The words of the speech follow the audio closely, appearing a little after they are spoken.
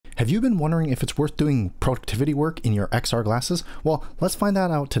Have you been wondering if it's worth doing productivity work in your XR glasses? Well, let's find that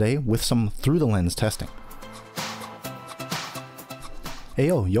out today with some through-the-lens testing.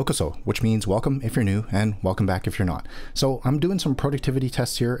 Ayo, yokoso, which means welcome if you're new and welcome back if you're not. So I'm doing some productivity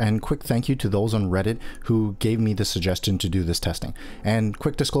tests here, and quick thank you to those on Reddit who gave me the suggestion to do this testing. And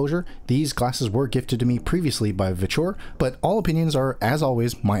quick disclosure, these glasses were gifted to me previously by Viture, but all opinions are, as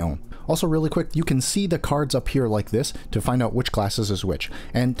always, my own. Also really quick, you can see the cards up here like this to find out which glasses is which.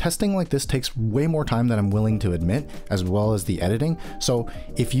 And testing like this takes way more time than I'm willing to admit, as well as the editing. So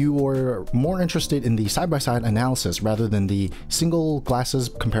if you are more interested in the side-by-side analysis rather than the single glasses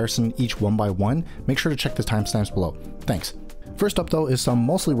comparison each one by one, make sure to check the timestamps below. Thanks. First up though is some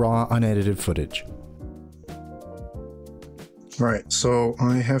mostly raw, unedited footage. Right, so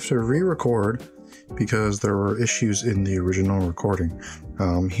I have to re-record because there were issues in the original recording.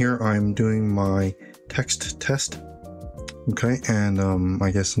 Here I'm doing my text test. Okay, and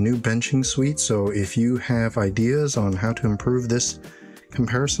I guess new benching suite. So if you have ideas on how to improve this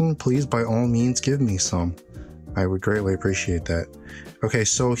comparison, please by all means give me some. I would greatly appreciate that. Okay,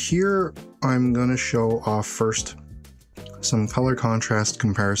 so here I'm going to show off first some color contrast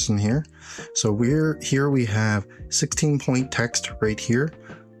comparison here. So here we have 16-point text right here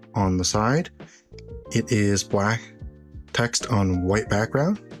on the side. It is black text on white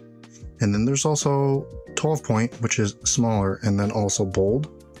background. And then there's also 12-point, which is smaller and then also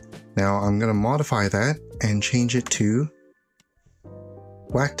bold. Now I'm going to modify that and change it to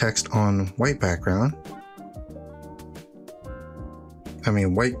black text on white background.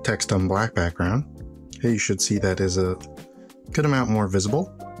 White text on black background. Okay, you should see that is a good amount more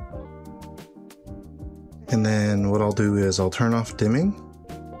visible. And then what I'll do is I'll turn off dimming,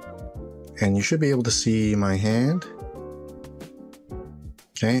 and you should be able to see my hand.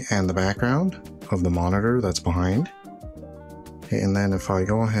 Okay, and the background of the monitor that's behind. Okay, and then if I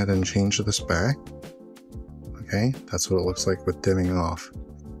go ahead and change this back, okay, that's what it looks like with dimming off.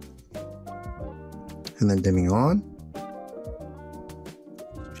 And then dimming on.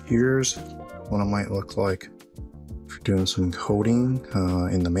 Here's what it might look like for doing some coding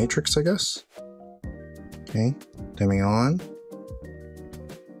in the matrix, I guess. Okay, dimming on,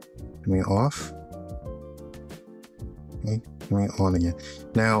 dimming off, okay, dimming on again.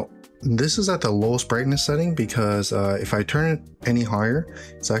 Now, this is at the lowest brightness setting because if I turn it any higher,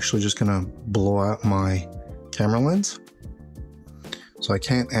 it's actually just gonna blow out my camera lens. So I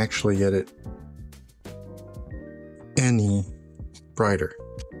can't actually get it any brighter.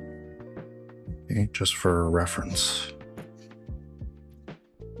 Okay, just for reference.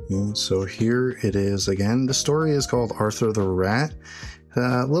 Okay, so here it is again. The story is called Arthur the Rat.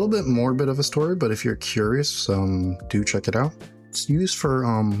 A little bit morbid of a story, but if you're curious, do check it out. It's used for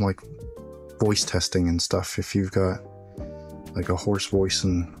like voice testing and stuff if you've got like a hoarse voice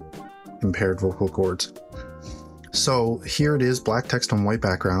and impaired vocal cords. So here it is, black text on white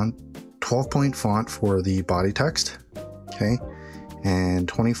background, 12-point font for the body text. Okay. And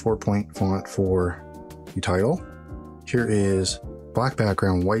 24-point font for the title. Here is black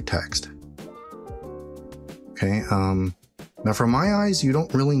background, white text. Okay, now for my eyes, you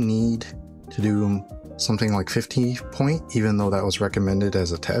don't really need to do something like 50-point, even though that was recommended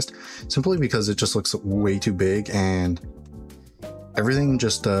as a test, simply because it just looks way too big and everything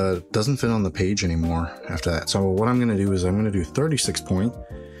just doesn't fit on the page anymore after that. So what I'm going to do is I'm going to do 36-point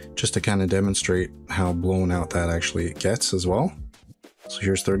just to kind of demonstrate how blown out that actually gets as well. So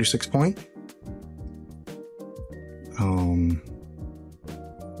here's 36-point.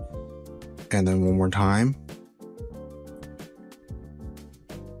 And then one more time.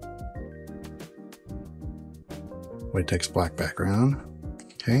 White text, black background.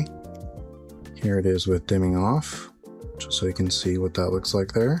 Okay. Here it is with dimming off, just so you can see what that looks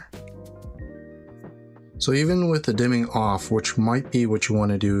like there. So even with the dimming off, which might be what you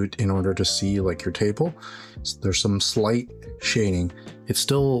want to do in order to see like your table, there's some slight shading. It's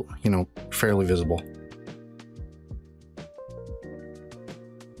still, fairly visible.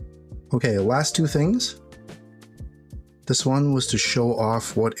 Okay, last two things. This one was to show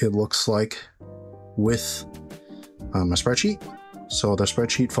off what it looks like with a spreadsheet. So the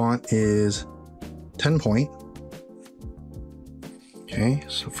spreadsheet font is 10-point. Okay,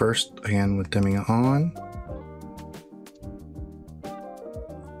 so first again with dimming it on.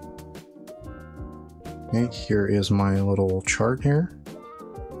 Okay, here is my little chart here.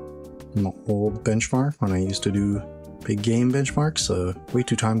 My old benchmark when I used to do big game benchmarks, way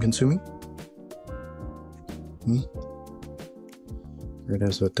too time consuming. Okay. Here it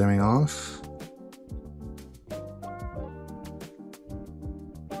is with dimming off.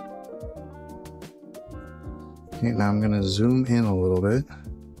 Okay, now I'm going to zoom in a little bit.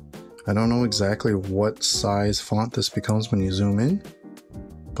 I don't know exactly what size font this becomes when you zoom in,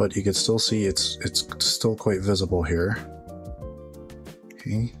 but you can still see it's still quite visible here.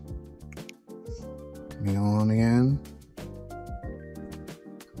 Okay. Coming on again.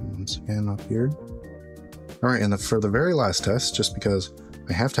 Once again up here. All right, and for the very last test, just because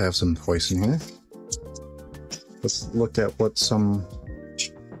I have to have some voice in here, let's look at what some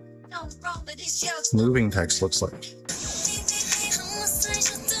moving text looks like.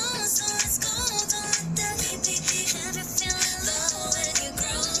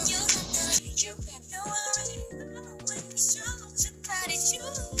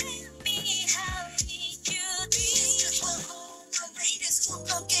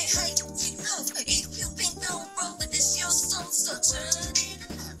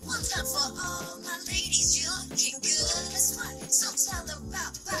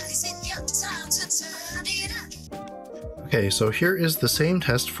 Okay, so here is the same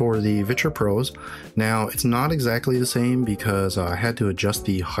test for the Viture Pros. Now, it's not exactly the same because I had to adjust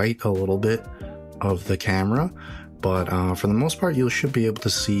the height a little bit of the camera, but for the most part, you should be able to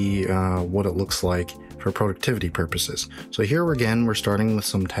see what it looks like for productivity purposes. So here again, we're starting with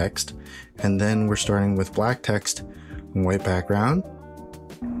some text, and then we're starting with black text and white background.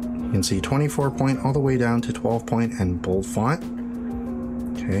 You can see 24 point all the way down to 12 point and bold font.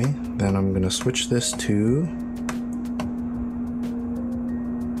 Okay, then I'm gonna switch this to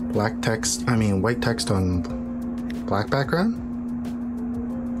white text on black background.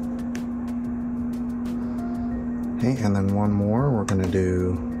 Okay, and then one more, we're gonna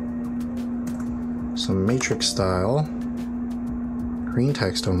do some matrix style green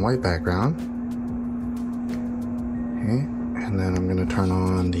text on white background. Okay, and then I'm gonna turn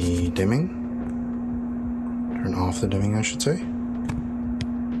on the dimming. Turn off the dimming, I should say.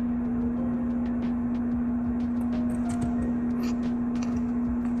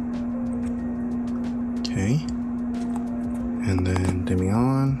 Okay, and then dimming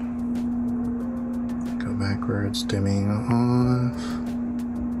on, go backwards, dimming off.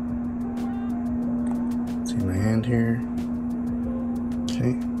 See my hand here.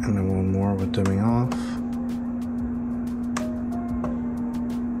 Okay, and then one more with dimming off.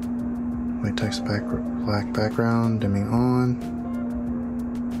 White text black background, dimming on,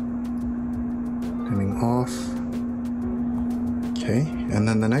 dimming off. Okay, and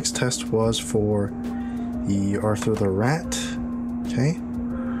then the next test was for the Arthur the Rat. Okay,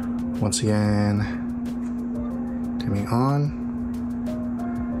 once again, dimming on,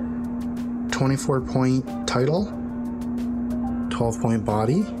 24 point title, 12 point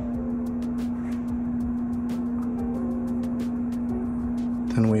body.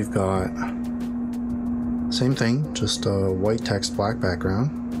 Then we've got same thing, just a white text black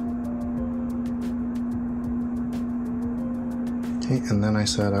background. Okay, and then I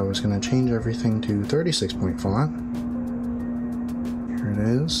said I was going to change everything to 36 point font. Here it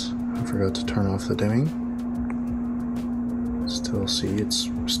is. I forgot to turn off the dimming. Still see it's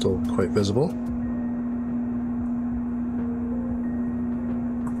still quite visible.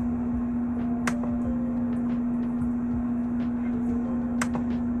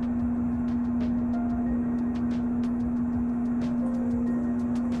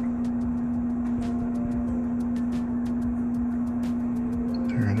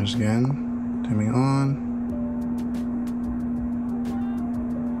 There it is again, dimming on,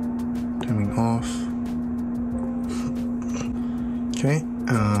 dimming off. Okay,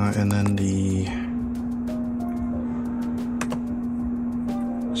 and then the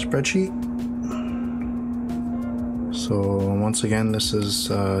spreadsheet. So once again, this is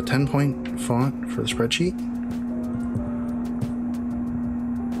 10 point font for the spreadsheet.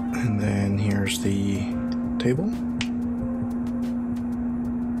 And then here's the table.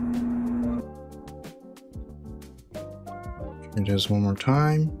 It is one more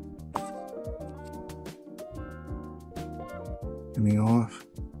time. Dimming off.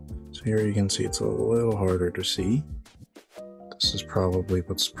 So here you can see it's a little harder to see. This is probably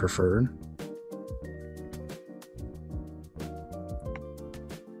what's preferred.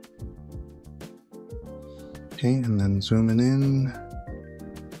 Okay, and then zooming in.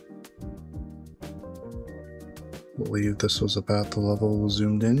 I believe this was about the level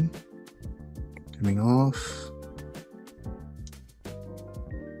zoomed in. Dimming off.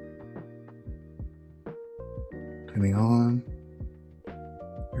 Dimming on.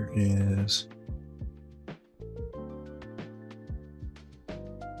 There is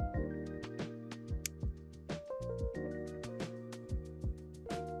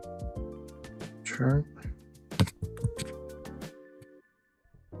chart.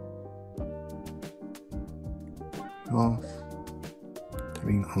 Off.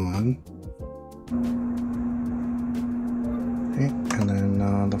 Dimming on. Okay, and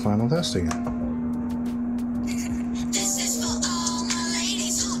then the final test again.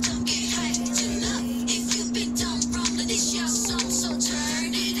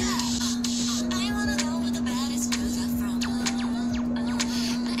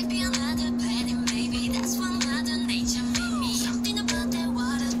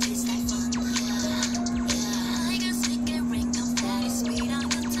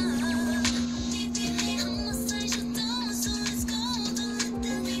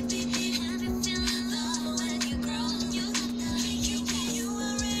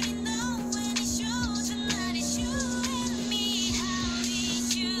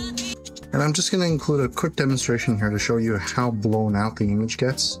 And I'm just going to include a quick demonstration here to show you how blown out the image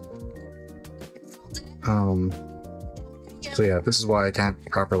gets. So yeah, this is why I can't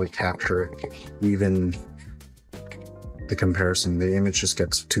properly capture even the comparison. The image just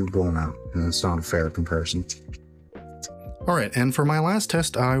gets too blown out, and it's not a fair comparison. Alright, and for my last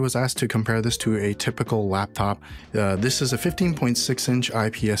test, I was asked to compare this to a typical laptop. This is a 15.6-inch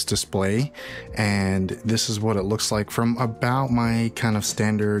IPS display, and this is what it looks like from about my kind of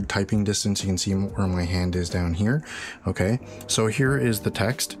standard typing distance. You can see where my hand is down here. Okay, so here is the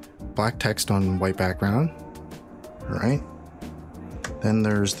text, black text on white background. Alright, then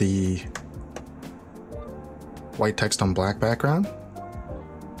there's the white text on black background.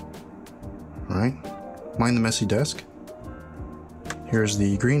 Alright, mind the messy desk. Here's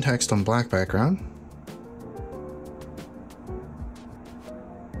the green text on black background.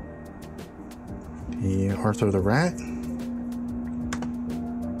 The Arthur the Rat.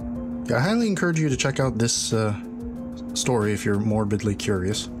 Yeah, I highly encourage you to check out this story if you're morbidly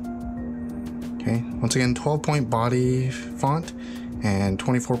curious. Okay, once again, 12-point body font and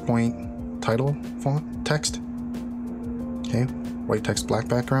 24-point title font text. Okay, white text, black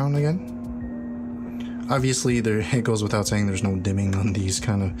background again. Obviously, it goes without saying there's no dimming on these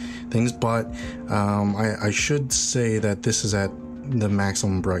kind of things, but I should say that this is at the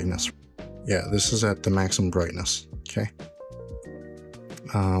maximum brightness. Yeah, this is at the maximum brightness, okay?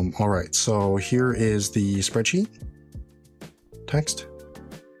 All right, so here is the spreadsheet text.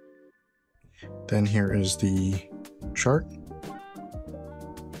 Then here is the chart.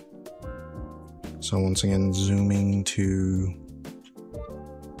 So once again, zooming to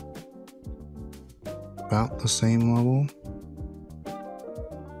about the same level.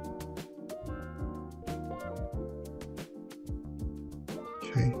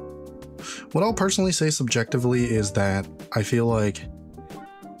 Okay. What I'll personally say subjectively is that I feel like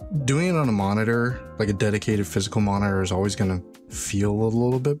doing it on a monitor, like a dedicated physical monitor, is always going to feel a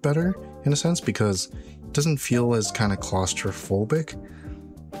little bit better in a sense, because it doesn't feel as kind of claustrophobic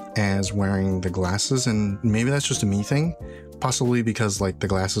as wearing the glasses. And maybe that's just a me thing. Possibly because like the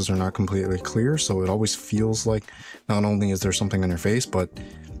glasses are not completely clear, so it always feels like not only is there something on your face, but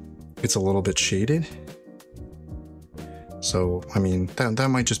it's a little bit shaded. So I mean, that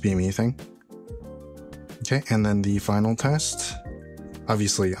might just be a me thing. Okay, and then the final test.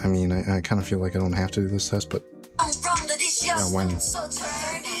 Obviously, I mean, I kind of feel like I don't have to do this test, but when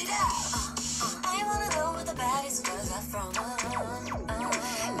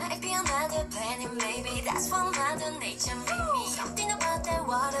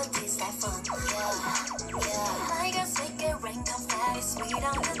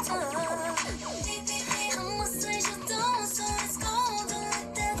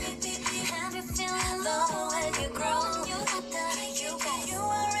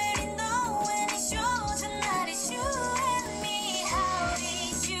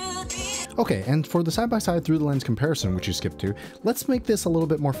Okay, and for the side-by-side through the lens comparison, which you skipped to, let's make this a little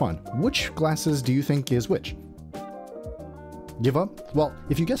bit more fun. Which glasses do you think is which? Give up? Well,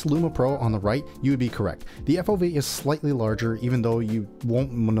 if you guessed Luma Pro on the right, you would be correct. The FOV is slightly larger, even though you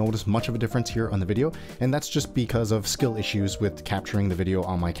won't notice much of a difference here on the video, and that's just because of skill issues with capturing the video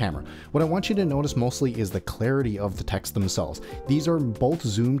on my camera. What I want you to notice mostly is the clarity of the text themselves. These are both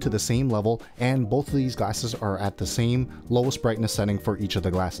zoomed to the same level, and both of these glasses are at the same lowest brightness setting for each of the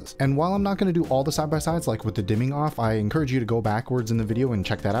glasses. And while I'm not going to do all the side-by-sides, like with the dimming off, I encourage you to go backwards in the video and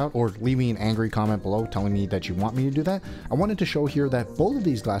check that out, or leave me an angry comment below telling me that you want me to do that. I wanted to show here that both of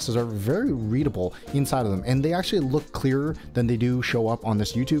these glasses are very readable inside of them, and they actually look clearer than they do show up on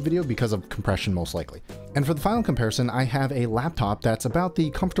this YouTube video because of compression most likely. And for the final comparison, I have a laptop that's about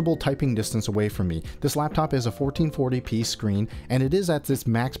the comfortable typing distance away from me. This laptop is a 1440p screen, and it is at this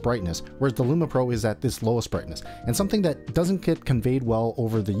max brightness, whereas the Luma Pro is at this lowest brightness. And something that doesn't get conveyed well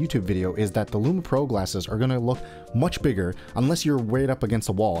over the YouTube video is that the Luma Pro glasses are going to look much bigger unless you're right up against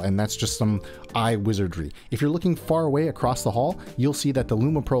the wall, and that's just some eye wizardry. If you're looking far away across the hall, you'll see that the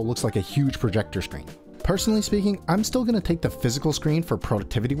Luma Pro looks like a huge projector screen. Personally speaking, I'm still going to take the physical screen for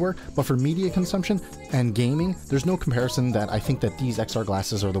productivity work, but for media consumption and gaming, there's no comparison that I think that these XR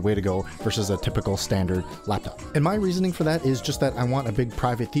glasses are the way to go versus a typical standard laptop. And my reasoning for that is just that I want a big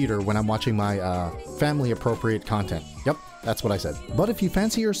private theater when I'm watching my family appropriate content. Yep. That's what I said. But if you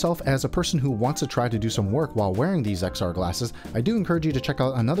fancy yourself as a person who wants to try to do some work while wearing these XR glasses, I do encourage you to check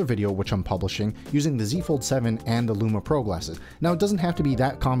out another video which I'm publishing using the Z Fold 7 and the Luma Pro glasses. Now, it doesn't have to be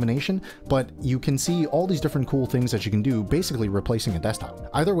that combination, but you can see all these different cool things that you can do, basically replacing a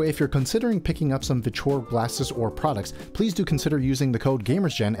desktop. Either way, if you're considering picking up some Viture glasses or products, please do consider using the code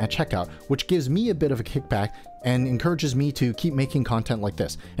GamersGen at checkout, which gives me a bit of a kickback and encourages me to keep making content like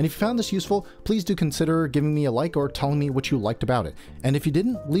this. And if you found this useful, please do consider giving me a like or telling me what you liked about it. And if you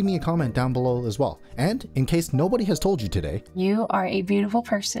didn't, leave me a comment down below as well. And in case nobody has told you today, you are a beautiful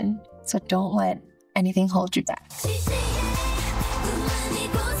person, so don't let anything hold you back.